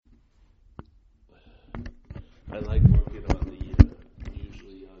I like working on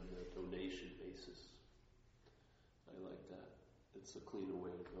usually on the donation basis. I like that. It's a cleaner way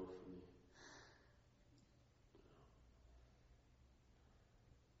to go for me.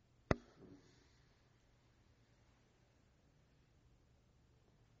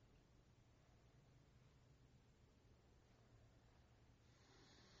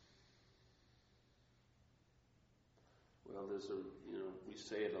 Well, we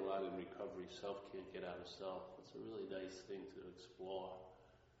say it a lot in recovery, self can't get out of self. It's a really nice thing to explore.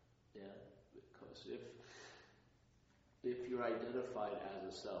 Yeah, because if you're identified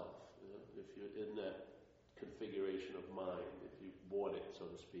as a self, if you're in that configuration of mind, if you've bought it, so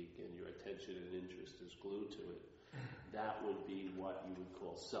to speak, and your attention and interest is glued to it, that would be what you would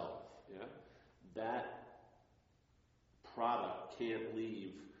call self. Yeah, that product can't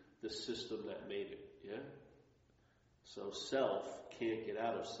leave the system that made it. Yeah. So self can't get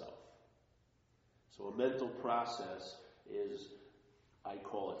out of self. So a mental process is, I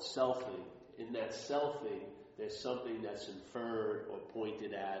call it selfing. In that selfing, there's something that's inferred or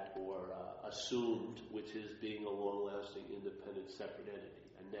pointed at or assumed, which is being a long-lasting, independent, separate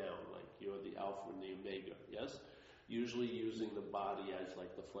entity. A noun, like you're the alpha and the omega, yes? Usually using the body as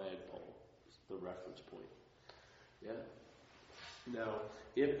like the flagpole, the reference point. Yeah? Now,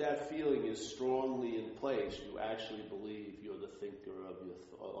 if that feeling is strongly in place, you actually believe you're the thinker of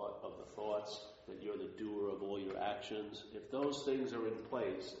the thoughts, that you're the doer of all your actions. If those things are in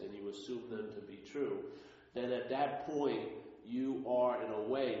place and you assume them to be true, then at that point you are, in a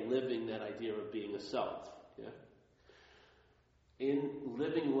way, living that idea of being a self. Yeah? In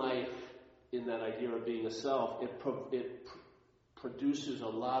living life in that idea of being a self, it produces a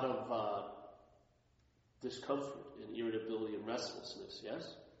lot of discomfort and irritability and restlessness,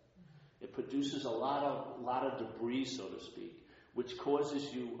 yes? It produces a lot of debris, so to speak, which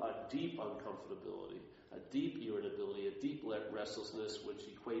causes you a deep uncomfortability, a deep irritability, a deep restlessness, which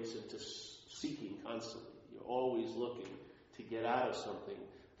equates into seeking constantly. You're always looking to get out of something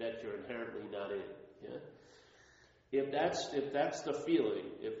that you're inherently not in, yeah? If that's the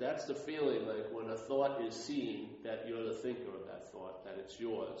feeling, like when a thought is seen, that you're the thinker of that thought, that it's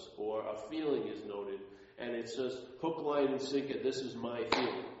yours, or a feeling is noted, and it's just hook, line, and sinker, this is my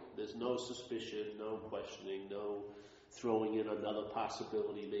feeling. There's no suspicion, no questioning, no throwing in another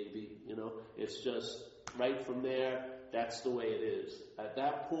possibility maybe, It's just right from there, that's the way it is. At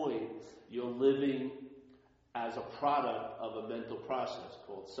that point, you're living as a product of a mental process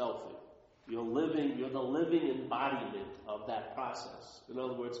called selfing. You're the living embodiment of that process. In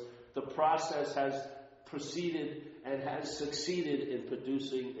other words, the process has proceeded and has succeeded in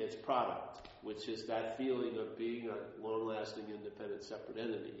producing its product, which is that feeling of being a long-lasting, independent, separate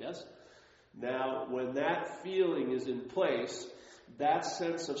entity, yes? Now, when that feeling is in place, that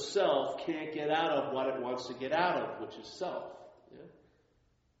sense of self can't get out of what it wants to get out of, which is self. Yeah?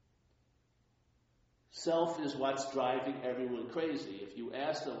 Self is what's driving everyone crazy. If you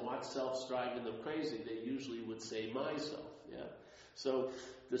ask them what self's driving them crazy, they usually would say myself. Yeah? So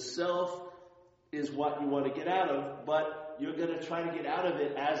the self is what you want to get out of, but you're going to try to get out of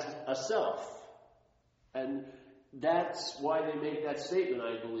it as a self. And that's why they make that statement,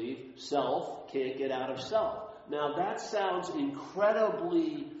 I believe, self can't get out of self. Now that sounds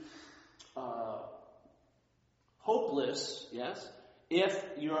incredibly hopeless, yes, if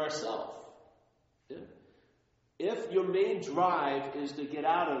you're a self. Yeah? If your main drive is to get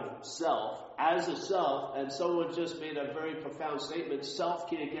out of self, as a self, and someone just made a very profound statement, self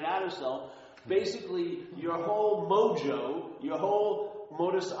can't get out of self, basically your whole mojo, your whole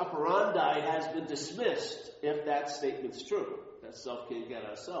modus operandi has been dismissed if that statement's true, that self can't get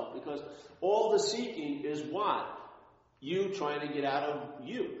out of self, because all the seeking is what? You trying to get out of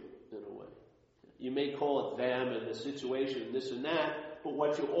you, in a way. You may call it them and the situation, this and that, but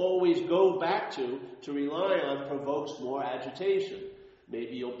what you always go back to rely on, provokes more agitation.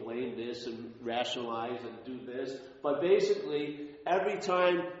 Maybe you'll blame this and rationalize and do this, but basically, every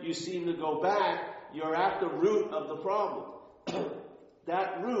time you seem to go back, you're at the root of the problem.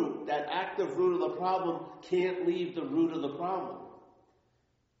 That active root of the problem can't leave the root of the problem.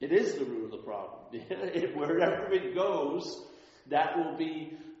 It is the root of the problem. Wherever it goes, that will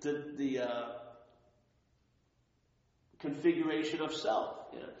be the configuration of self.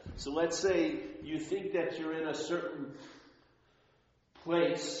 Yeah? So let's say you think that you're in a certain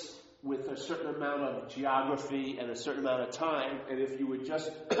place with a certain amount of geography and a certain amount of time, and if you would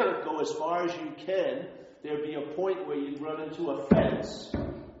just go as far as you can, there'd be a point where you'd run into a fence,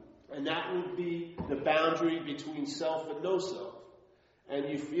 and that would be the boundary between self and no self. And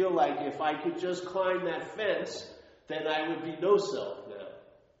you feel like if I could just climb that fence, then I would be no self now.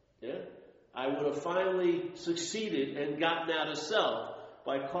 Yeah? I would have finally succeeded and gotten out of self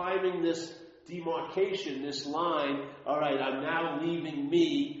by climbing this demarcation, this line. All right, I'm now leaving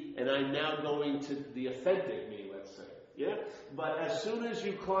me, and I'm now going to the authentic me, let's say. Yeah? But as soon as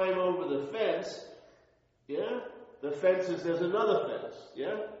you climb over the fence, yeah, the fence is, there's another fence.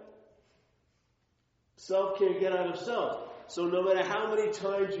 Yeah? Self can't get out of self. So no matter how many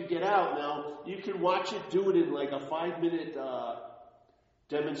times you get out, now, you can watch it do it in like a 5-minute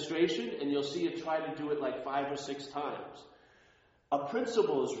demonstration, and you'll see it try to do it like 5 or 6 times. A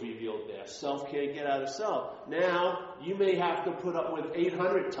principle is revealed there. Self can't get out of self. Now, you may have to put up with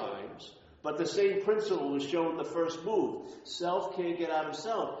 800 times, but the same principle was shown in the first move. Self can't get out of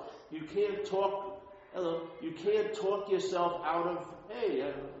self. You can't talk yourself out of,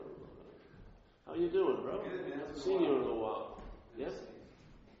 hey, how you doing, bro? Haven't seen you in a while. Yeah?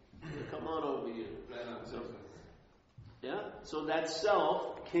 Come on over here. Yeah? So that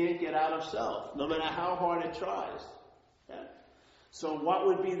self can't get out of self, no matter how hard it tries. Yeah? So what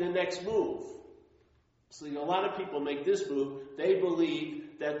would be the next move? So a lot of people make this move. They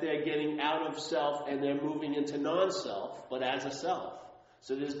believe that they're getting out of self and they're moving into non-self, but as a self.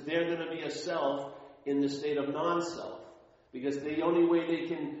 So they're going to be a self in the state of non-self. Because the only way they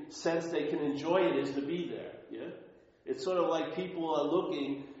can sense they can enjoy it is to be there. Yeah? It's sort of like people are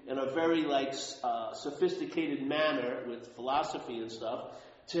looking in a very sophisticated manner with philosophy and stuff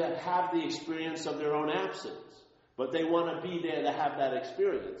to have the experience of their own absence. But they want to be there to have that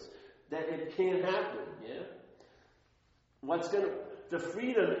experience. That it can't happen, yeah? The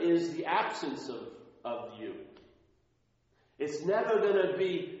freedom is the absence of you. It's never going to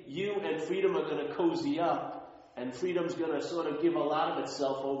be you and freedom are going to cozy up, and freedom's going to sort of give a lot of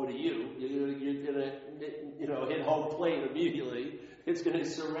itself over to you. You're going to, hit home plate immediately. It's going to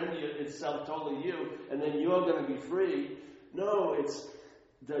surrender itself totally to you, and then you're going to be free. No, it's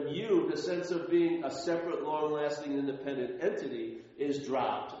the sense of being a separate, long-lasting, independent entity is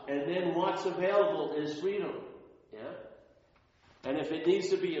dropped. And then what's available is freedom. Yeah? And if it needs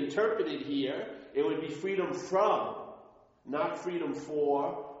to be interpreted here, it would be freedom from, not freedom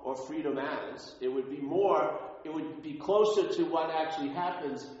for or freedom as. It would be closer to what actually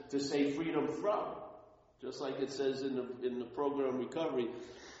happens to say freedom from. Just like it says in the program Recovery,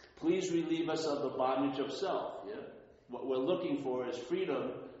 please relieve us of the bondage of self. Yeah? What we're looking for is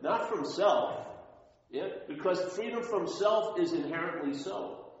freedom, not from self, yeah? Because freedom from self is inherently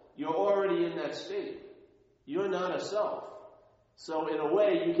so. You're already in that state. You're not a self. So in a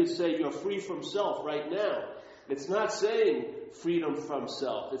way, you could say you're free from self right now. It's not saying freedom from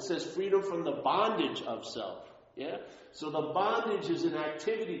self. It says freedom from the bondage of self. Yeah? So the bondage is an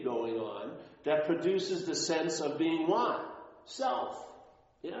activity going on that produces the sense of being what? Self.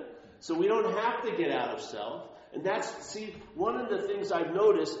 Yeah? So we don't have to get out of self. And one of the things I've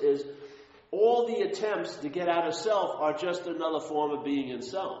noticed is all the attempts to get out of self are just another form of being in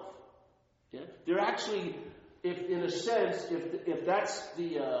self. Yeah? They're actually, if that's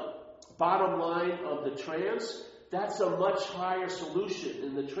the bottom line of the trance, that's a much higher solution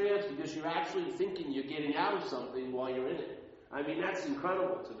in the trance because you're actually thinking you're getting out of something while you're in it. I mean, that's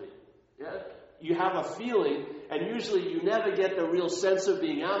incredible to me. Yeah? You have a feeling, and usually you never get the real sense of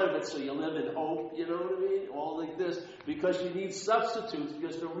being out of it, so you live in hope, you know what I mean? All like this, because you need substitutes,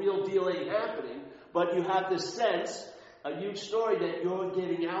 because the real deal ain't happening, but you have this sense, a huge story, that you're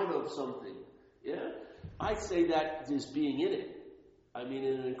getting out of something. Yeah? I say that is being in it. I mean,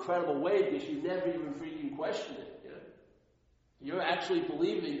 in an incredible way, because you never even freaking question it. Yeah? You're actually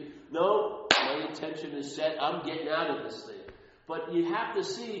believing, no, my intention is set, I'm getting out of this thing. But you have to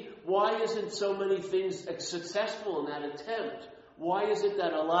see, why isn't so many things successful in that attempt? Why is it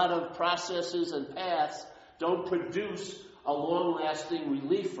that a lot of processes and paths don't produce a long-lasting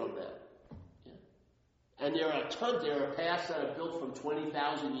relief from that? Yeah? And there are paths that are built from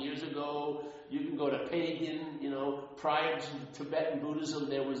 20,000 years ago. You can go to pagan, prior to Tibetan Buddhism,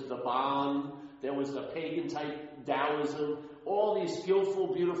 there was the Bon, there was the pagan-type Taoism, all these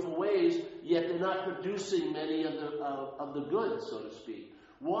skillful, beautiful ways, yet they're not producing many of the goods, so to speak.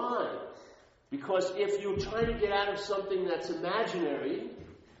 Why? Because if you're trying to get out of something that's imaginary,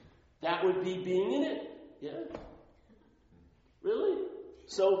 that would be being in it. Yeah? Really?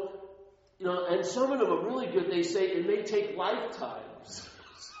 So, and some of them are really good. They say it may take lifetimes.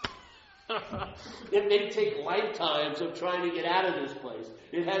 It may take lifetimes of trying to get out of this place.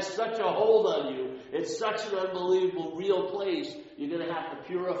 It has such a hold on you. It's such an unbelievable, real place. You're going to have to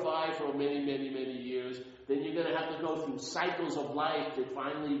purify for many, many, many years. Then you're going to have to go through cycles of life to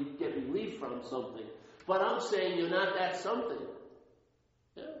finally get relief from something. But I'm saying you're not that something.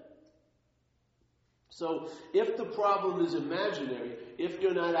 Yeah? So if the problem is imaginary, if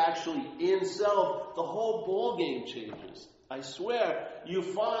you're not actually in self, the whole ball game changes. I swear, you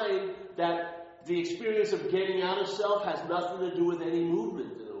find that the experience of getting out of self has nothing to do with any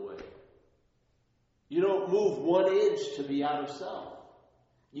movement in a way. You don't move 1 inch to be out of self.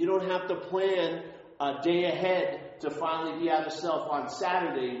 You don't have to plan a day ahead to finally be out of self on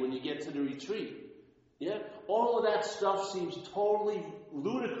Saturday when you get to the retreat. Yeah? All of that stuff seems totally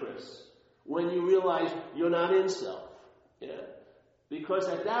ludicrous when you realize you're not in self. Yeah? Because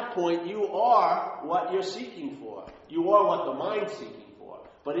at that point, you are what you're seeking for. You are what the mind's seeking for.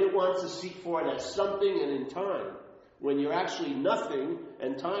 But it wants to seek for it as something and in time, when you're actually nothing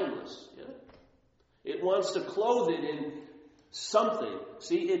and timeless. Yeah? It wants to clothe it in something.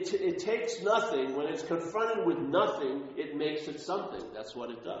 See, it takes nothing. When it's confronted with nothing, it makes it something. That's what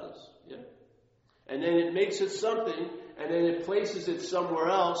it does. Yeah? And then it makes it something, and then it places it somewhere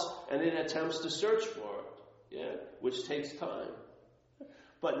else, and it attempts to search for it. Yeah? Which takes time.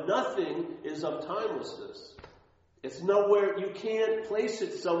 But nothing is of timelessness. It's nowhere, you can't place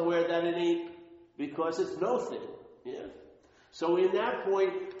it somewhere that it ain't, because it's nothing. Yeah? So in that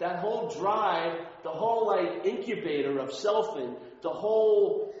point, that whole drive, the whole incubator of selfing, the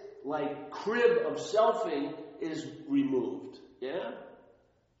whole crib of selfing is removed. Yeah?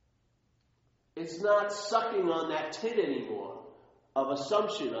 It's not sucking on that tit anymore of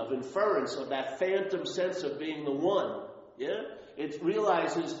assumption, of inference, of that phantom sense of being the one. Yeah? It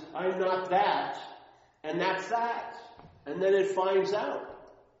realizes, I'm not that, and that's that. And then it finds out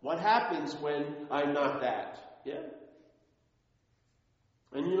what happens when I'm not that. Yeah?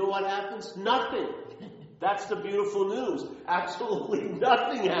 And you know what happens? Nothing. That's the beautiful news. Absolutely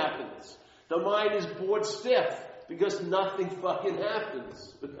nothing happens. The mind is bored stiff because nothing fucking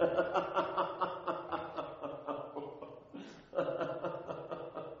happens.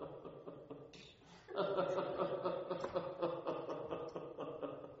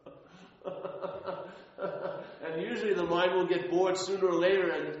 And usually the mind will get bored sooner or later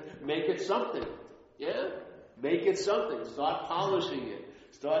and make it something. Yeah? Make it something. Start polishing it.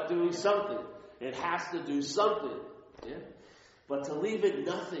 Start doing something. It has to do something. Yeah? But to leave it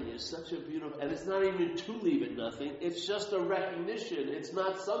nothing is such a beautiful... And it's not even to leave it nothing. It's just a recognition. It's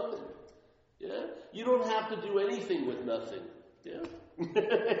not something. Yeah? You don't have to do anything with nothing. Yeah?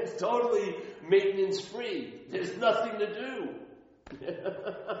 It's totally maintenance free. There's nothing to do.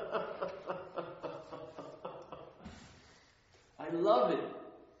 I love it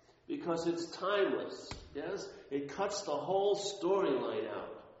because it's timeless. Yes? It cuts the whole storyline out.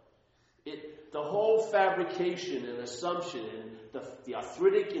 The whole fabrication and assumption and the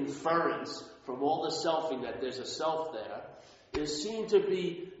arthritic inference from all the selfing that there's a self there is seen to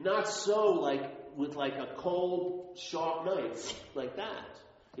be not so with a cold, sharp knife like that.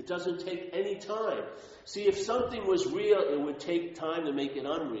 It doesn't take any time. See, if something was real, it would take time to make it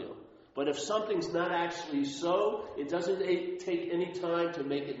unreal. But if something's not actually so, it doesn't take any time to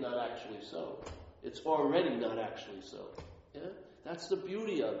make it not actually so. It's already not actually so. Yeah? That's the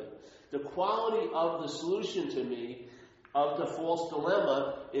beauty of it. The quality of the solution to me of the false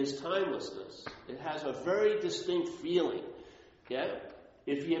dilemma is timelessness. It has a very distinct feeling. Yeah?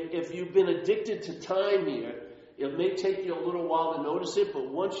 If you've been addicted to time here, it may take you a little while to notice it, but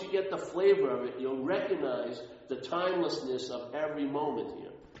once you get the flavor of it, you'll recognize the timelessness of every moment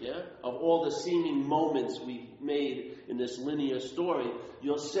here. Yeah? Of all the seeming moments we've made in this linear story,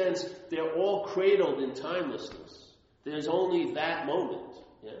 you'll sense they're all cradled in timelessness. There's only that moment.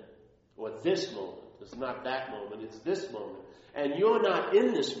 Yeah? Or this moment. It's not that moment, it's this moment. And you're not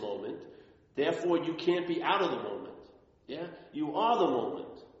in this moment, therefore you can't be out of the moment. Yeah? You are the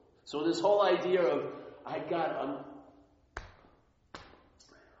moment. So this whole idea of,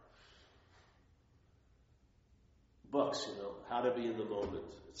 books, how to be in the moment.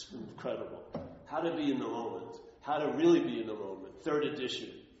 It's incredible. How to be in the moment. How to really be in the moment. 3rd edition.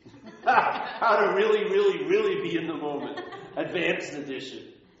 How to really, really, really be in the moment. Advanced edition.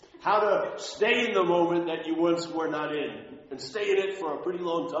 How to stay in the moment that you once were not in. And stay in it for a pretty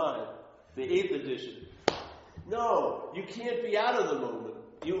long time. The 8th edition. No, you can't be out of the moment.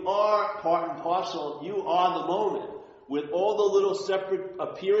 You are part and parcel. You are the moment. With all the little separate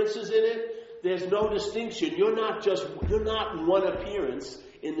appearances in it, there's no distinction. You're not one appearance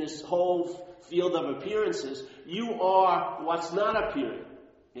in this whole field of appearances. You are what's not appearing.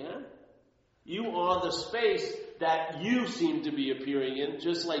 Yeah? You are the space that you seem to be appearing in,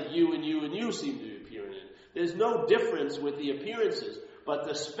 just like you and you and you seem to be appearing in. There's no difference with the appearances, but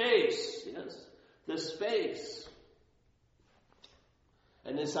the space, yes, the space.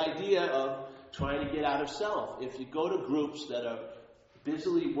 And this idea of trying to get out of self. If you go to groups that are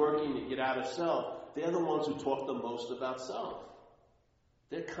busily working to get out of self, they're the ones who talk the most about self.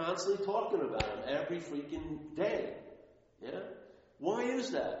 They're constantly talking about him every freaking day. Yeah? Why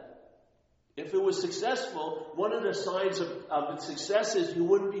is that? If it was successful, one of the signs of its success is you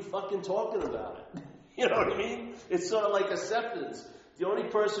wouldn't be fucking talking about it. You know what I mean? It's sort of like acceptance. The only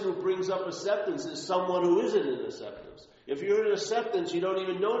person who brings up acceptance is someone who isn't in acceptance. If you're in acceptance, you don't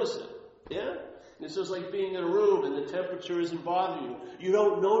even notice it. Yeah? It's just like being in a room and the temperature isn't bothering you. You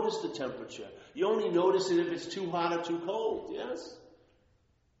don't notice the temperature. You only notice it if it's too hot or too cold. Yes?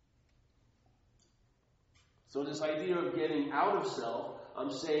 So this idea of getting out of self,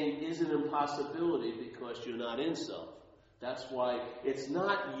 I'm saying, is an impossibility because you're not in self. That's why it's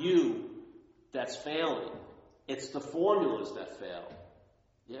not you that's failing. It's the formulas that fail.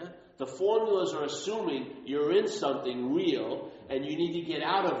 Yeah? The formulas are assuming you're in something real and you need to get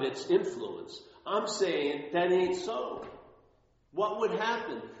out of its influence. I'm saying that ain't so. What would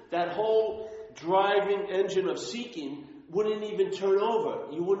happen? That whole driving engine of seeking wouldn't even turn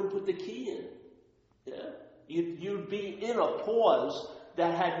over. You wouldn't put the key in. Yeah? You'd be in a pause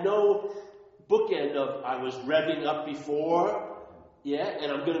that had no bookend of I was revving up before, yeah, and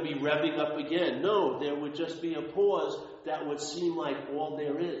I'm going to be revving up again. No, there would just be a pause that would seem like all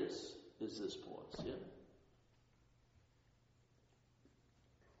there is this pause. Yeah.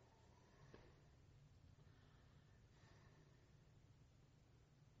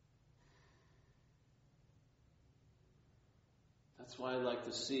 That's why I like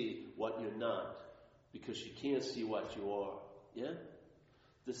to see what you're not, because you can't see what you are. Yeah?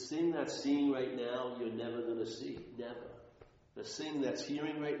 The thing that's seeing right now, you're never going to see. Never. The thing that's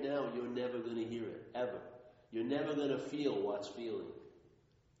hearing right now, you're never going to hear it. Ever. You're never going to feel what's feeling.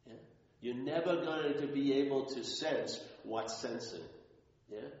 Yeah? You're never going to be able to sense what's sensing.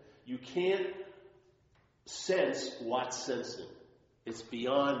 Yeah? You can't sense what's sensing. It's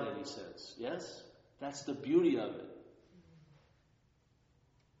beyond any sense. Yes? That's the beauty of it.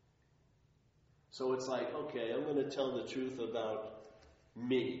 So it's like, okay, I'm going to tell the truth about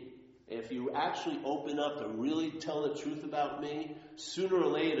me. If you actually open up to really tell the truth about me, sooner or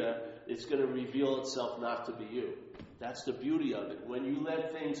later, it's going to reveal itself not to be you. That's the beauty of it. When you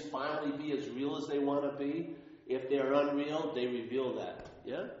let things finally be as real as they want to be, if they're unreal, they reveal that.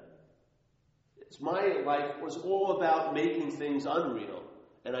 Yeah? My life was all about making things unreal,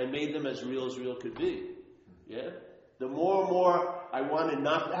 and I made them as real could be. Yeah? The more and more I wanted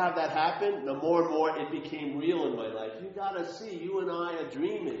not to have that happen, the more and more it became real in my life. You gotta see, you and I are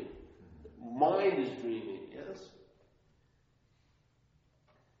dreaming. Mind is dreaming, yes?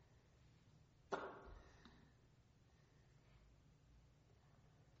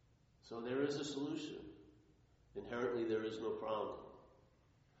 So there is a solution. Inherently, there is no problem.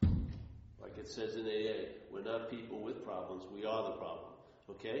 Like it says in AA, we're not people with problems, we are the problem.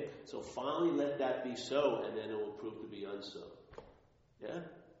 Okay? So finally let that be so, and then it will prove to be unso. Yeah?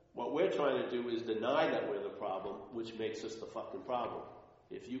 What we're trying to do is deny that we're the problem, which makes us the fucking problem.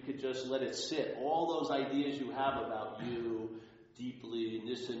 If you could just let it sit, all those ideas you have about you deeply, and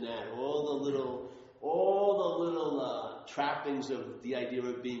this and that, all the little trappings of the idea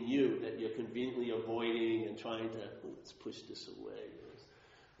of being you that you're conveniently avoiding and trying to, let's push this away.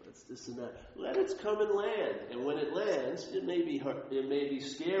 Let's this and that. Let it come and land. And when it lands, it may be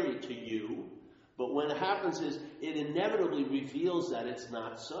scary to you, but when it happens is it inevitably reveals that it's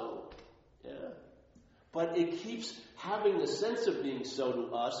not so. Yeah. But it keeps having the sense of being so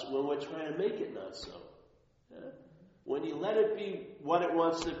to us when we're trying to make it not so. Yeah. When you let it be what it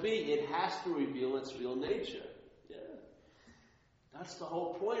wants to be, it has to reveal its real nature. Yeah. That's the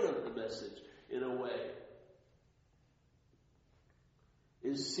whole point of the message, in a way.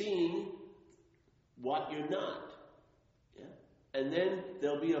 Is seeing what you're not. Yeah? And then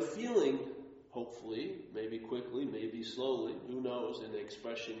there'll be a feeling, hopefully, maybe quickly, maybe slowly, who knows, in the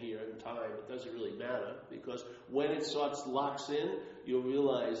expression here in time, it doesn't really matter, because when it locks in, you'll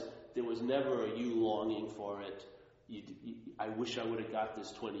realize there was never a you longing for it. I wish I would have got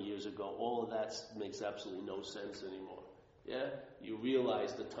this 20 years ago. All of that makes absolutely no sense anymore. Yeah? You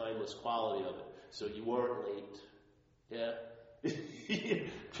realize the timeless quality of it. So you weren't late. Yeah?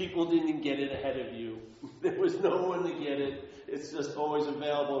 People didn't get it ahead of you. There was no one to get it. It's just always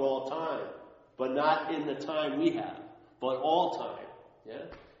available at all time. But not in the time we have, but all time. Yeah?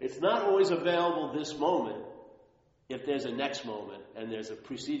 It's not always available this moment if there's a next moment and there's a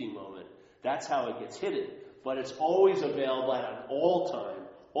preceding moment. That's how it gets hidden. But it's always available at all time.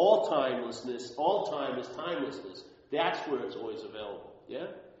 All timelessness, all time is timelessness. That's where it's always available. Yeah?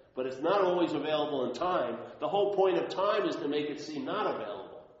 But it's not always available in time. The whole point of time is to make it seem not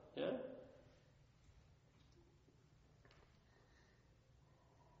available. Yeah?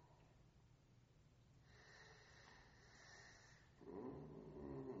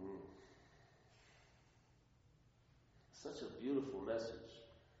 Such a beautiful message.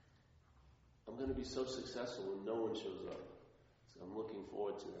 I'm going to be so successful when no one shows up. So I'm looking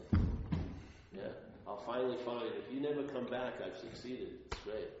forward to that. Yeah? I'll finally find, if you never come back, I've succeeded. It's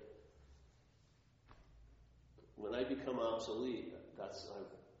great. When I become obsolete, I've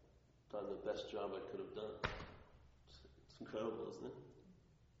done the best job I could have done. It's incredible, isn't it?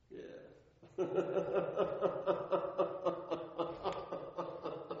 Yeah.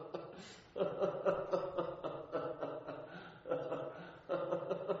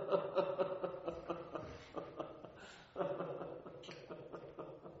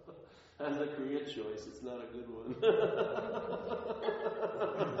 As a career choice, it's not a good one.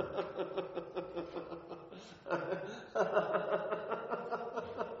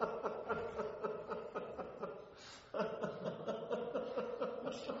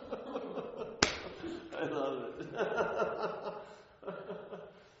 I love it.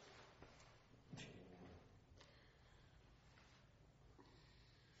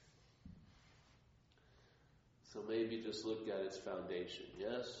 So maybe just look at its foundation.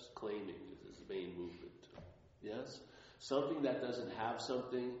 Yes, claiming is its main movement. Yes, something that doesn't have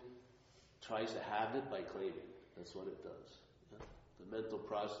something tries to have it by claiming. That's what it does. Yeah? The mental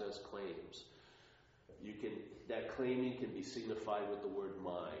process claims. That claiming can be signified with the word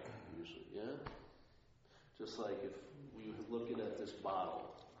 "my" usually. Yeah, just like if we were looking at this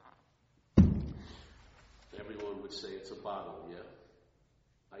bottle, everyone would say it's a bottle. Yeah.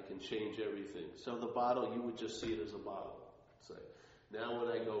 I can change everything. So the bottle, you would just see it as a bottle. Say, now when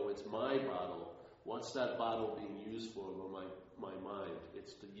I go, it's my bottle. What's that bottle being used for my mind?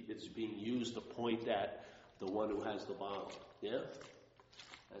 It's being used to point at the one who has the bottle. Yeah?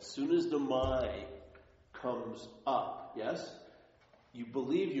 As soon as the my comes up, yes? You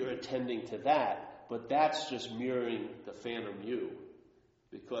believe you're attending to that, but that's just mirroring the phantom you.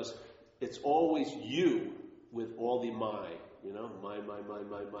 Because it's always you with all the my. You know, my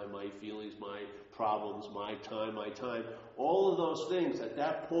feelings, my problems, my time. All of those things at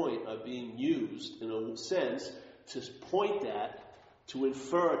that point are being used in a sense to point at, to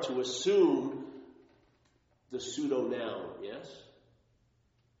infer, to assume the pseudo-noun, yes?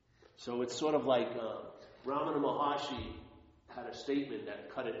 So it's sort of like Ramana Maharshi had a statement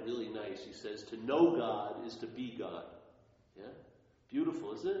that cut it really nice. He says, to know God is to be God. Yeah?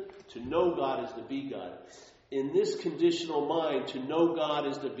 Beautiful, isn't it? To know God is to be God. In this conditional mind, to know God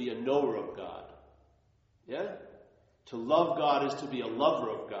is to be a knower of God. Yeah? To love God is to be a lover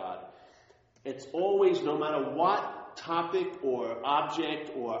of God. It's always, no matter what topic or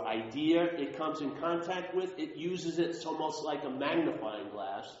object or idea it comes in contact with, it uses it almost like a magnifying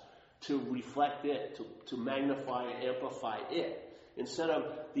glass to reflect it, to magnify and amplify it. Instead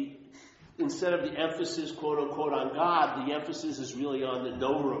of the emphasis, quote unquote, on God, the emphasis is really on the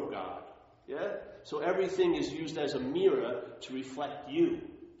knower of God. Yeah? So everything is used as a mirror to reflect you.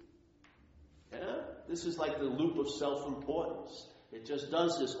 Yeah? This is like the loop of self-importance. It just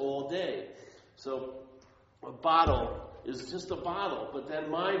does this all day. So a bottle is just a bottle, but then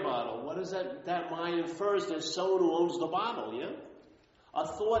my bottle, what is that? That my infers there's someone who owns the bottle, yeah? A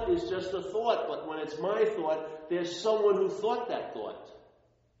thought is just a thought, but when it's my thought, there's someone who thought that thought.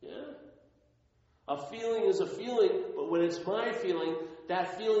 Yeah? A feeling is a feeling, but when it's my feeling,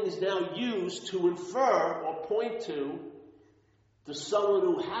 that feeling is now used to infer or point to the someone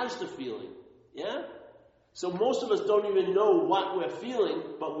who has the feeling. Yeah? So most of us don't even know what we're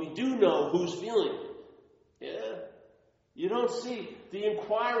feeling, but we do know who's feeling it. Yeah? You don't see, the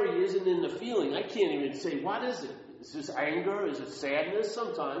inquiry isn't in the feeling. I can't even say, what is it? Is this anger? Is it sadness?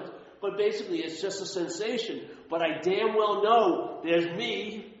 Sometimes. But basically it's just a sensation. But I damn well know there's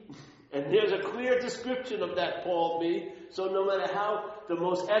me, and there's a clear description of that Paul me. So no matter how the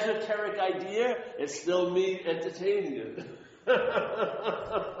most esoteric idea, it's still me entertaining it.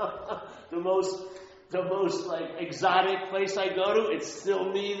 the most like exotic place I go to, it's still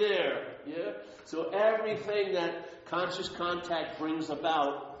me there. Yeah? So everything that conscious contact brings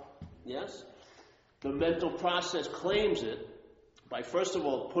about, yes, the mental process claims it by first of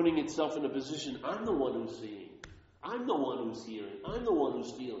all putting itself in a position, I'm the one who's seeing, I'm the one who's hearing, I'm the one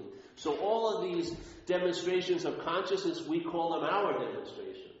who's feeling. So all of these demonstrations of consciousness, we call them our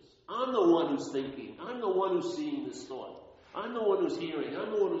demonstrations. I'm the one who's thinking. I'm the one who's seeing this thought. I'm the one who's hearing. I'm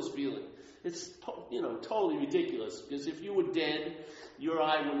the one who's feeling. It's totally ridiculous, because if you were dead, your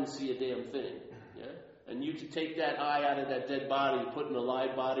eye wouldn't see a damn thing. Yeah? And you could take that eye out of that dead body, put in a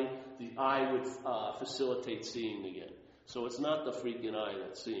live body, the eye would facilitate seeing again. So it's not the freaking eye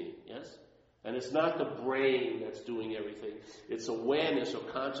that's seeing. Yes? And it's not the brain that's doing everything. It's awareness or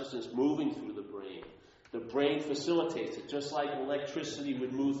consciousness moving through the brain. The brain facilitates it, just like electricity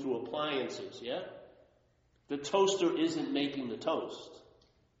would move through appliances, yeah? The toaster isn't making the toast.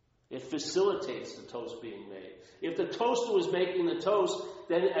 It facilitates the toast being made. If the toaster was making the toast,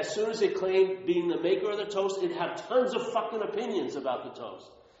 then as soon as it claimed being the maker of the toast, it'd have tons of fucking opinions about the toast.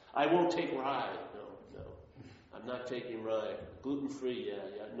 I won't take rye. No. I'm not taking rye. Gluten-free,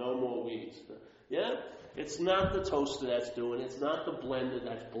 yeah. No more wheat. Yeah? It's not the toaster that's doing it. It's not the blender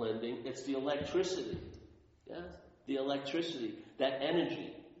that's blending. It's the electricity. Yeah? The electricity. That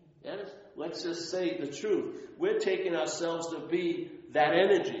energy. Yes? Let's just say the truth. We're taking ourselves to be that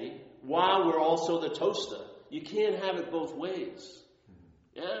energy while we're also the toaster. You can't have it both ways.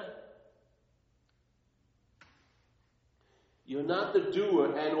 Yeah? You're not the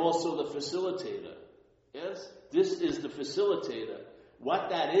doer and also the facilitator. Yes? This is the facilitator.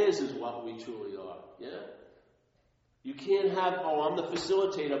 What that is what we truly are. Yeah? You can't have, I'm the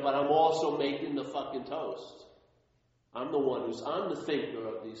facilitator, but I'm also making the fucking toast. I'm the thinker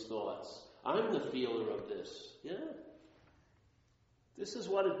of these thoughts. I'm the feeler of this. Yeah? This is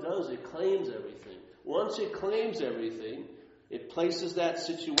what it does. It claims everything. Once it claims everything, it places that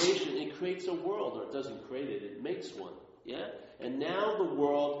situation, it creates a world, or it doesn't create it, it makes one. Yeah? And now the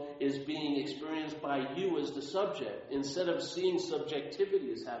world is being experienced by you as the subject, instead of seeing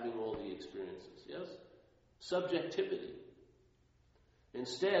subjectivity as having all the experiences. Yes? Subjectivity.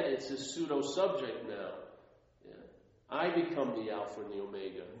 Instead, it's a pseudo-subject now. Yeah? I become the Alpha and the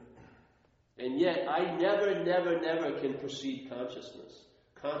Omega. And yet, I never can perceive consciousness.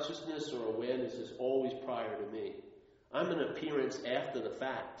 Consciousness or awareness is always prior to me. I'm an appearance after the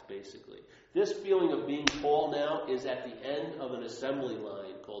fact, basically. This feeling of being tall now is at the end of an assembly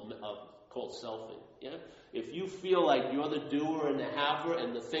line called selfing. Yeah? If you feel like you're the doer and the haver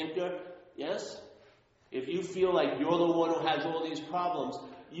and the thinker, yes? If you feel like you're the one who has all these problems,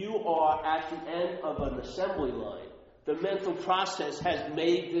 you are at the end of an assembly line. The mental process has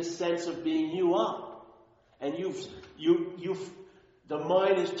made this sense of being you up. And the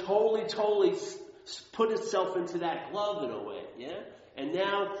mind is totally put itself into that glove in a way, yeah? And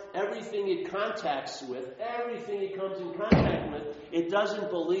now everything it contacts with, everything it comes in contact with, it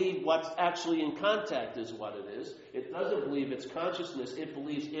doesn't believe what's actually in contact is what it is. It doesn't believe it's consciousness, it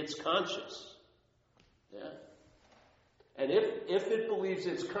believes it's conscious. Yeah? And if it believes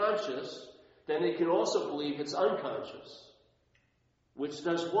it's conscious, then it can also believe it's unconscious. Which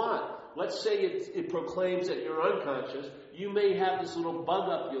does what? Let's say it proclaims that you're unconscious. You may have this little bug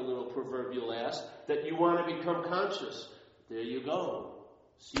up your little proverbial ass that you want to become conscious. There you go.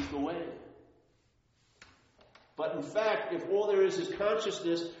 Seek away. But in fact, if all there is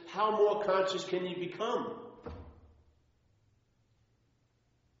consciousness, how more conscious can you become?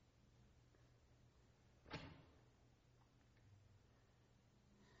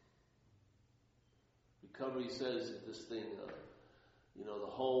 Recovery says that this thing, the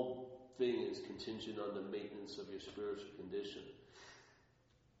whole thing is contingent on the maintenance of your spiritual condition.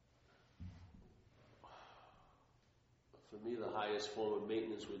 For me, the highest form of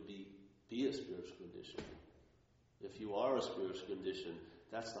maintenance would be a spiritual condition. If you are a spiritual condition,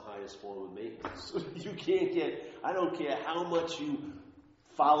 that's the highest form of maintenance. You can't I don't care how much you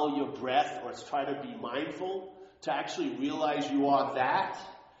follow your breath or try to be mindful, to actually realize you are that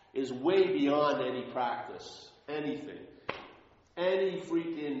is way beyond any practice, anything. Any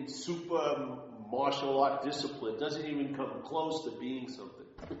freaking super martial art discipline doesn't even come close to being something.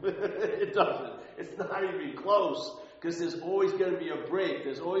 It doesn't. It's not even close, because there's always going to be a break.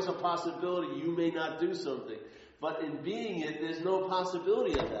 There's always a possibility you may not do something. But in being it, there's no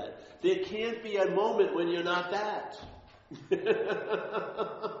possibility of that. There can't be a moment when you're not that.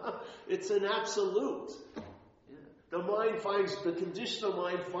 It's an absolute. The conditional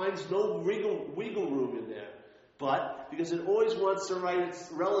mind finds no wiggle room in there. But, because it always wants to write its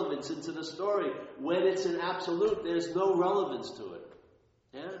relevance into the story, when it's an absolute, there's no relevance to it.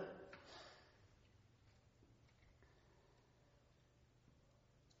 Yeah?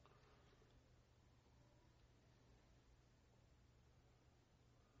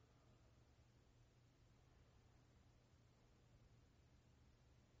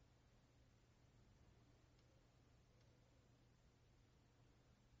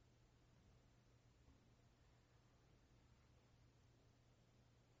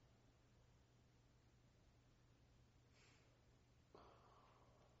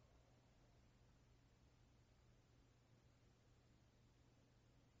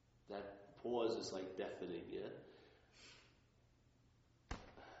 That pause is like deafening, yeah?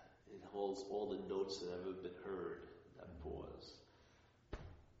 It holds all the notes that have ever been heard, that pause.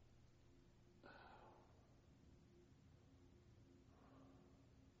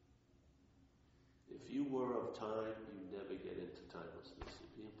 If you were of time, you'd never get into timelessness.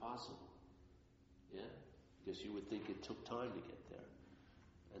 It'd be impossible. Yeah? because you would think it took time to get there.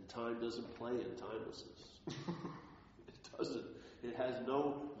 And time doesn't play in timelessness. It doesn't. It has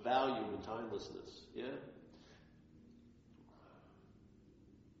no value in timelessness. Yeah?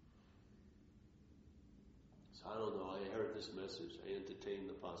 So I don't know. I heard this message. I entertained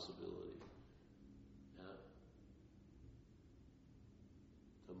the possibility. Yeah?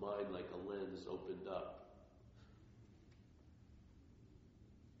 The mind, like a lens, opened up.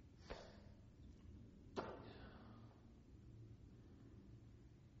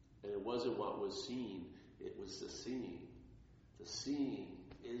 And it wasn't what was seen, it was the seeing. The seeing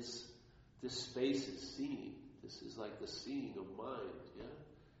is, this space is seeing. This is like the seeing of mind,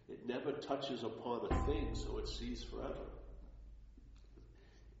 yeah? It never touches upon a thing, so it sees forever.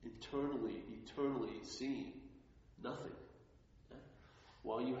 Eternally seeing nothing. Yeah?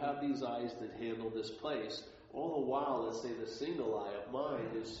 While you have these eyes that handle this place, all the while, let's say the single eye of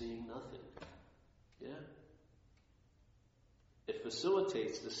mind is seeing nothing. Yeah? It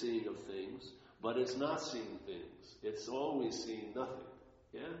facilitates the seeing of things, but it's not seeing things. It's always seeing nothing.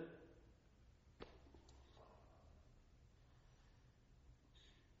 Yeah?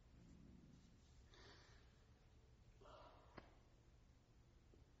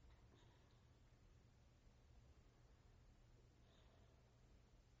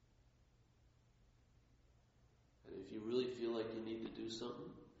 And if you really feel like you need to do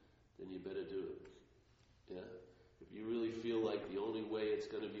something, then you better do it. Yeah? If you really feel like the only way it's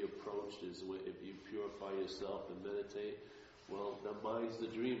going to be approached is if you purify yourself and meditate, well, the mind's the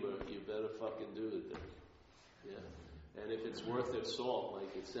dreamer, you better fucking do it then. Yeah? And if it's worth its salt,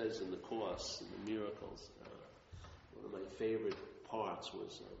 like it says in the Course, in the Miracles, one of my favorite parts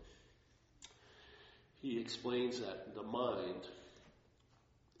was, he explains that the mind,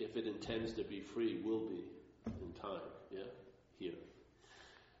 if it intends to be free, will be in time, yeah? Here.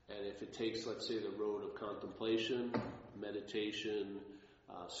 And if it takes, let's say, the road of contemplation, meditation,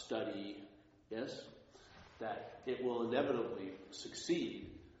 study, yes, that it will inevitably succeed,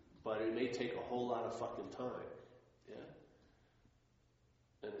 but it may take a whole lot of fucking time, yeah?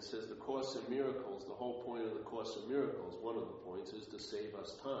 And it says the Course in Miracles, the whole point of the Course in Miracles, one of the points, is to save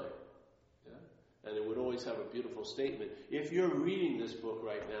us time, yeah? And it would always have a beautiful statement. If you're reading this book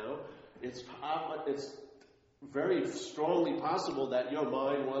right now, it's very strongly possible that your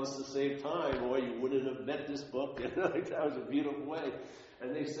mind wants to save time, or you wouldn't have met this book. That was a beautiful way.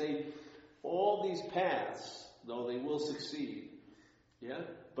 And they say, all these paths, though they will succeed, yeah,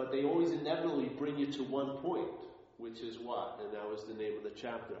 but they always inevitably bring you to one point, which is what? And that was the name of the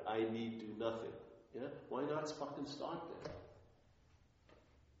chapter. I need do nothing. Yeah? Why not fucking start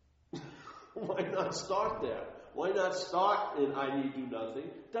there? Why not start there? Why not start in I need do nothing?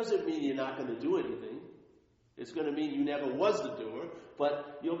 Doesn't mean you're not going to do anything. It's going to mean you never was the doer,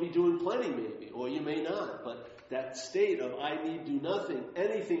 but you'll be doing plenty maybe, or you may not. But that state of I need do nothing,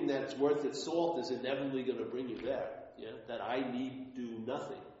 anything that's worth its salt is inevitably going to bring you there. Yeah? That I need do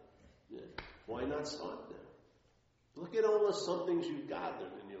nothing. Yeah? Why not start there? Look at all the somethings you've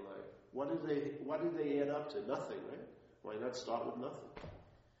gathered in your life. What do they add up to? Nothing, right? Why not start with nothing?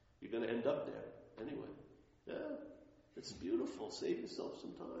 You're going to end up there anyway. Yeah? It's beautiful. Save yourself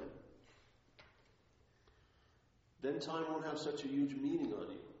some time. Then time won't have such a huge meaning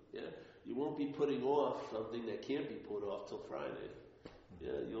on you. Yeah? You won't be putting off something that can't be put off till Friday.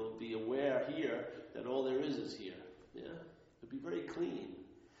 Yeah? You'll be aware here that all there is here. Yeah? It'll be very clean.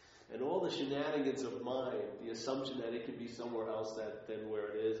 And all the shenanigans of mind, the assumption that it could be somewhere else than where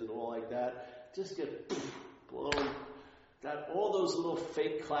it is and all like that, just get blown. That all those little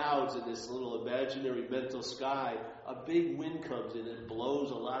fake clouds in this little imaginary mental sky, a big wind comes in and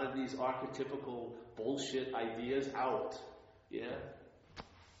blows a lot of these archetypical bullshit ideas out. Yeah?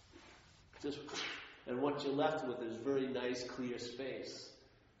 And what you're left with is very nice, clear space.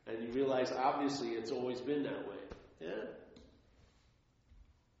 And you realize, obviously, it's always been that way. Yeah?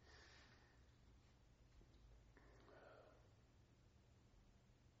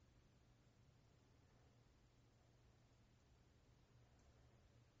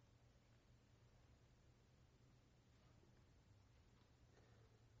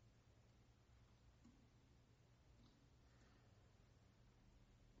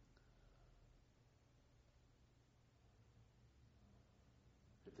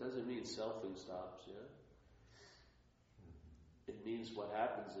 It doesn't mean selfing stops, yeah? It means what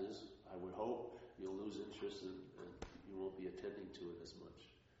happens is, I would hope, you'll lose interest and you won't be attending to it as much.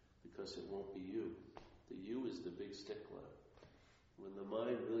 Because it won't be you. The you is the big stickler. When the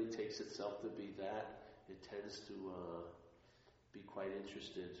mind really takes itself to be that, it tends to be quite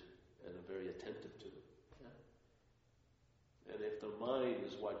interested and very attentive to it. Yeah? And if the mind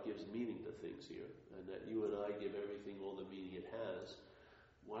is what gives meaning to things here, and that you and I give everything all the meaning it has,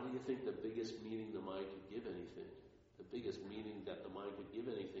 why do you think the biggest meaning the mind could give anything? The biggest meaning that the mind could give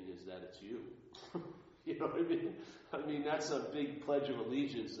anything is that it's you. You know what I mean? I mean, that's a big pledge of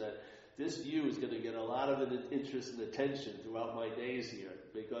allegiance, that this you is going to get a lot of interest and attention throughout my days here,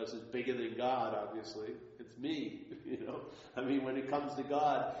 because it's bigger than God, obviously. It's me, you know. I mean, when it comes to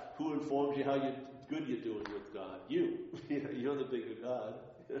God, who informs you how good you're doing with God? You. You're the bigger God.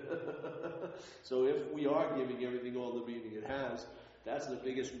 So if we are giving everything all the meaning it has, that's the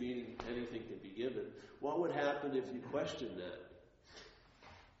biggest meaning anything can be given. What would happen if you question that?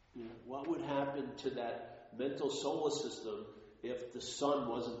 You know, what would happen to that mental solar system if the sun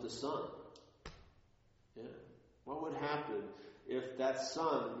wasn't the sun? Yeah. What would happen if that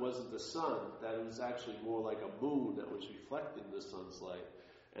sun wasn't the sun, that it was actually more like a moon that was reflecting the sun's light?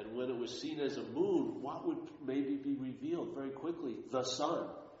 And when it was seen as a moon, what would maybe be revealed very quickly? The sun.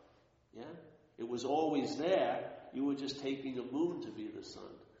 Yeah? It was always there. You were just taking a moon to be the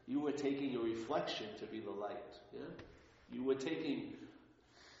sun. You were taking a reflection to be the light. Yeah? You were taking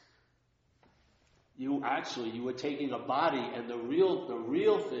a body, and the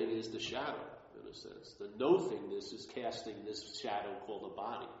real thing is the shadow, in a sense. The no-thingness is casting this shadow called a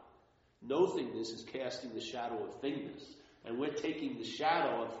body. No-thingness is casting the shadow of thingness. And we're taking the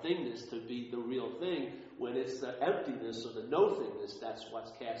shadow of thingness to be the real thing, when it's the emptiness or the no-thingness that's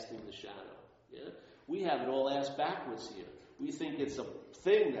what's casting the shadow. Yeah? We have it all ass backwards here. We think it's a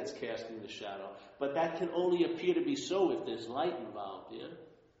thing that's casting the shadow, but that can only appear to be so if there's light involved. Yeah?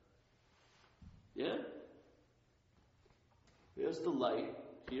 Yeah? Here's the light.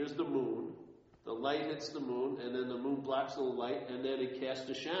 Here's the moon. The light hits the moon, and then the moon blocks the light, and then it casts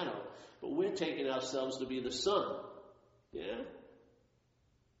a shadow. But we're taking ourselves to be the sun. Yeah?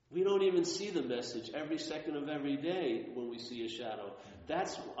 We don't even see the message every second of every day when we see a shadow.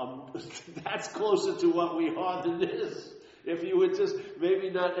 That's closer to what we are than this. If you would just maybe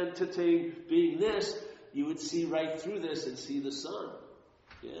not entertain being this, you would see right through this and see the sun.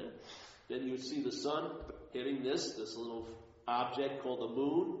 Yeah? Then you would see the sun hitting this little object called the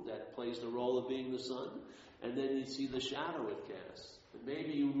moon that plays the role of being the sun. And then you'd see the shadow it casts. And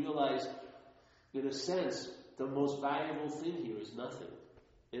maybe you realize, in a sense, the most valuable thing here is nothing.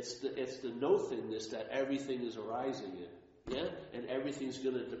 It's the no-thingness that everything is arising in. Yeah? And everything's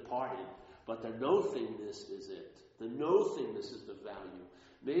going to depart in. But the no-thingness is it. The no-thingness is the value.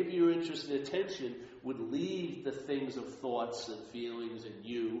 Maybe your interest and attention would leave the things of thoughts and feelings and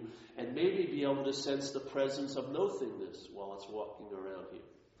you, and maybe be able to sense the presence of no-thingness while it's walking around here.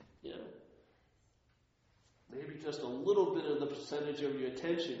 Yeah? Maybe just a little bit of the percentage of your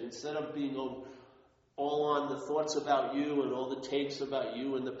attention, instead of being all on the thoughts about you and all the takes about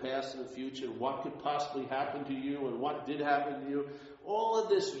you in the past and the future, and what could possibly happen to you and what did happen to you. All of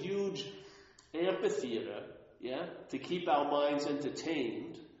this huge amphitheater, yeah, to keep our minds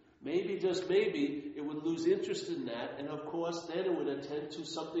entertained. Maybe, just maybe, it would lose interest in that, and of course then it would attend to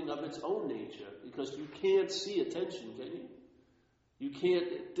something of its own nature, because you can't see attention, can you? You can't,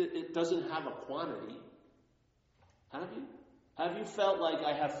 it doesn't have a quantity. Have you? Have you felt like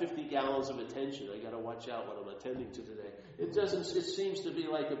I have 50 gallons of attention? I got to watch out what I'm attending to today. It seems to be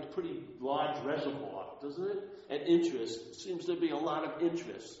like a pretty large reservoir, doesn't it? And interest. It seems to be a lot of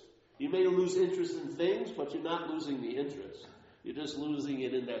interest. You may lose interest in things, but you're not losing the interest. You're just losing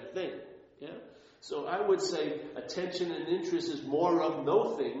it in that thing. Yeah? So I would say attention and interest is more of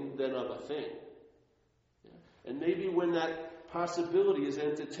no thing than of a thing. Yeah? And maybe when that possibility is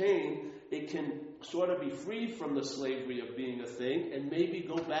entertained, it can sort of be freed from the slavery of being a thing and maybe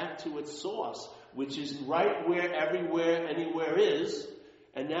go back to its source, which is right where everywhere, anywhere is.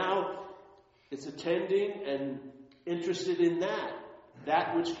 And now it's attending and interested in that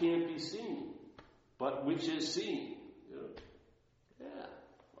which can't be seen, but which is seen. You know? Yeah,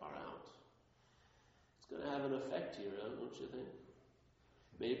 far out. It's going to have an effect here, don't you think?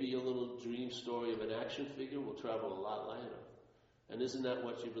 Maybe your little dream story of an action figure will travel a lot lighter. And isn't that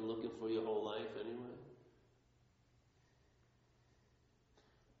what you've been looking for your whole life anyway?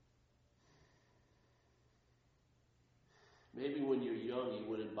 Maybe when you're young, you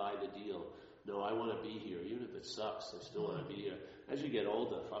wouldn't buy the deal. No, I want to be here. Even if it sucks, I still want to be here. As you get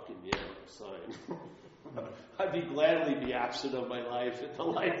older, fucking yeah, sign. I'd be gladly be absent of my life. The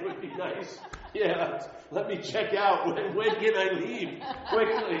life would be nice. Yeah, let me check out. When can I leave?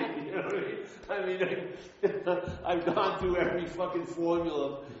 Quickly. You know what I mean? I've gone through every fucking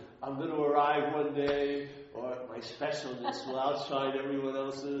formula of I'm going to arrive one day, or my specialness will outshine everyone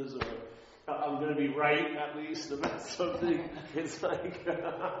else's, or I'm going to be right at least about something. It's like,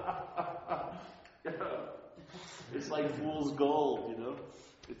 It's like fool's gold, you know?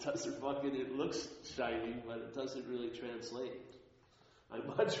 It looks shiny, but it doesn't really translate. I'd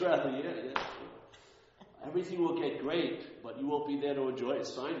much rather, yeah. Everything will get great, but you won't be there to enjoy it.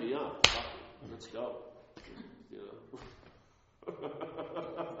 Sign me up. Let's go. You know?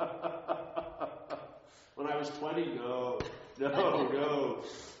 When I was 20, no.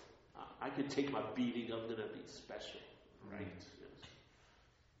 I could take my beating. I'm going to be special, right?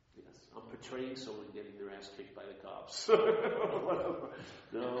 Yes. I'm portraying someone getting their ass kicked by the cops. Whatever.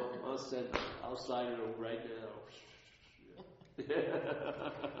 No, I'll sign it right now.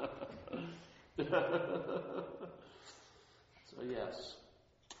 So yes,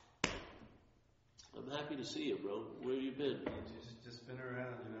 I'm happy to see you, bro. Where have you been? Just been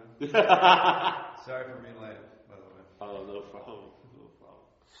around, you know. Sorry for being late, by the way. Oh, no problem.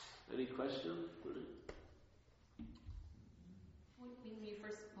 Any questions? When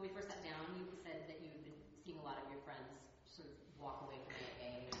we first sat down, you said that you've been seeing a lot of your friends sort of walk away from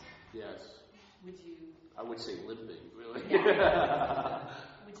AA. Yes. I would say limping, really. Yeah.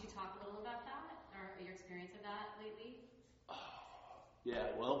 Would you talk a little about that, or your experience of that lately?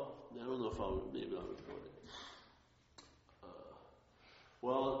 Yeah, well, I don't know if maybe I'll record it.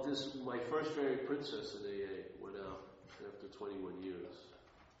 My first fairy princess in AA went out after 21 years.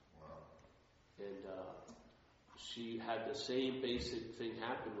 Wow. And she had the same basic thing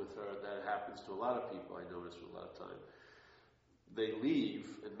happen with her that happens to a lot of people, I notice a lot of time. They leave,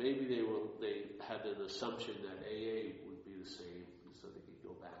 and maybe they had an assumption that AA would be the same, so they could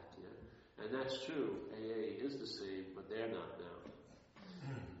go back, yeah? And that's true. AA is the same, but they're not now.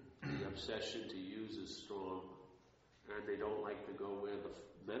 The obsession to use is strong, and they don't like to go where the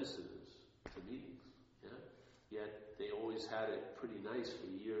medicine is, to meetings, yeah? Yet they always had it pretty nice for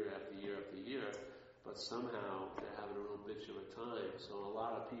year after year after year, but somehow they're having a real bitch of a time. So a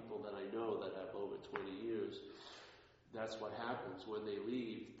lot of people that I know that have over 20 years, that's what happens. When they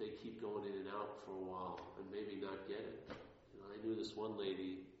leave, they keep going in and out for a while and maybe not get it. You know, I knew this one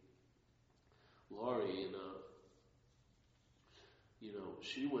lady, Laurie, and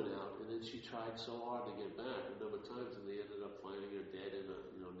she went out and then she tried so hard to get back a number of times, and they ended up finding her dead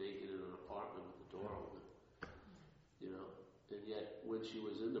naked in an apartment with the door open. And yet when she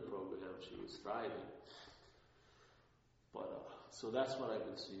was in the program, she was thriving. But so that's what I've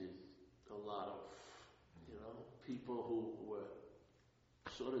been seeing. A lot of people who were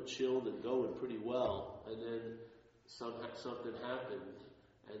sort of chilled and going pretty well, and then something happened,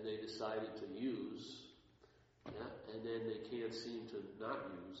 and they decided to use, and then they can't seem to not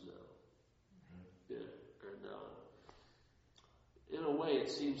use now. Yeah, and in a way, it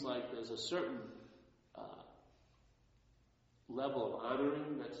seems like there's a certain level of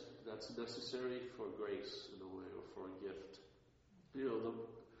honoring that's necessary for grace in a way, or for a gift.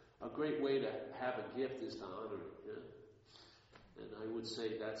 A great way to have a gift is to honor it. Yeah? And I would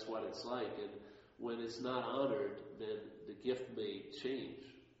say that's what it's like. And when it's not honored, then the gift may change.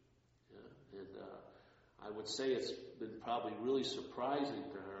 Yeah? And I would say it's been probably really surprising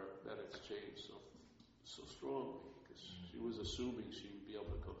to her that it's changed so strongly, because she was assuming she would be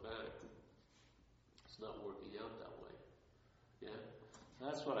able to come back. It's not working out that way. Yeah?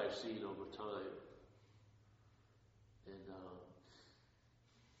 That's what I've seen over time.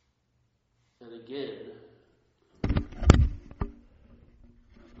 And again,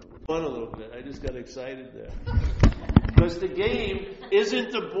 fun a little bit. I just got excited there. Because the game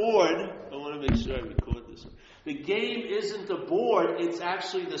isn't the board. I want to make sure I record this. The game isn't the board, it's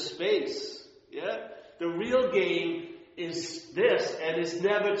actually the space. Yeah? The real game is this, and it's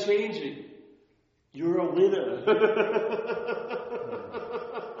never changing. You're a winner.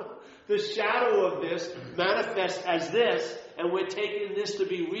 The shadow of this manifests as this, and we're taking this to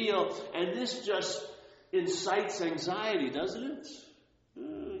be real, and this just incites anxiety, doesn't it?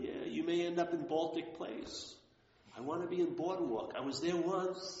 Yeah, you may end up in Baltic Place. I want to be in Boardwalk. I was there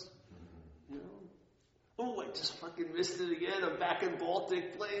once. Oh, I just fucking missed it again. I'm back in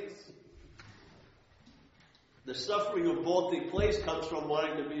Baltic Place. The suffering of Baltic Place comes from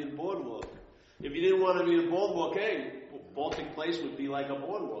wanting to be in Boardwalk. If you didn't want to be in Boardwalk, Baltic Place would be like a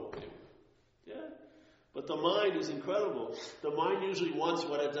Boardwalk thing. Yeah? But the mind is incredible. The mind usually wants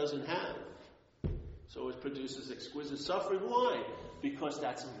what it doesn't have. So it produces exquisite suffering. Why? Because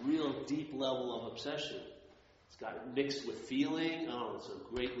that's a real deep level of obsession. It's got it mixed with feeling. Oh, it's a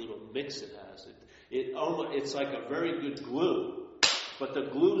great little mix it has. It's like a very good glue. But the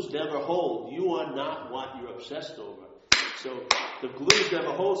glues never hold. You are not what you're obsessed over. So the glues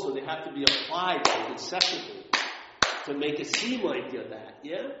never hold, so they have to be applied incessantly to make it seem like you're that.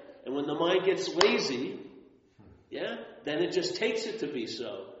 Yeah? And when the mind gets lazy, then it just takes it to be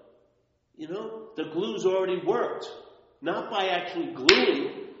so. the glue's already worked. Not by actually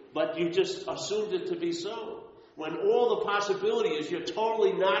gluing, but you just assumed it to be so. When all the possibility is you're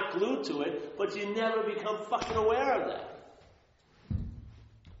totally not glued to it, but you never become fucking aware of that.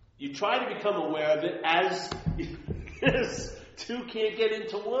 You try to become aware of it as two can't get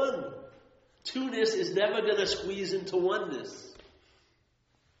into one. Two-ness is never going to squeeze into oneness.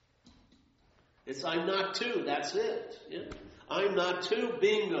 It's I'm not two, that's it. Yeah? I'm not two,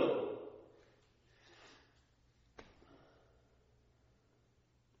 bingo.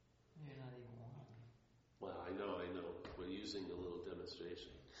 You're not even one. Well, I know. We're using a little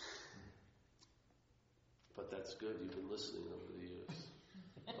demonstration. But that's good, you've been listening over the years.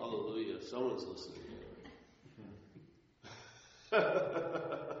 Hallelujah, someone's listening.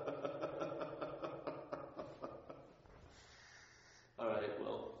 All right,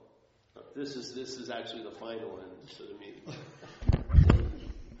 well, this is actually the final end to the meeting.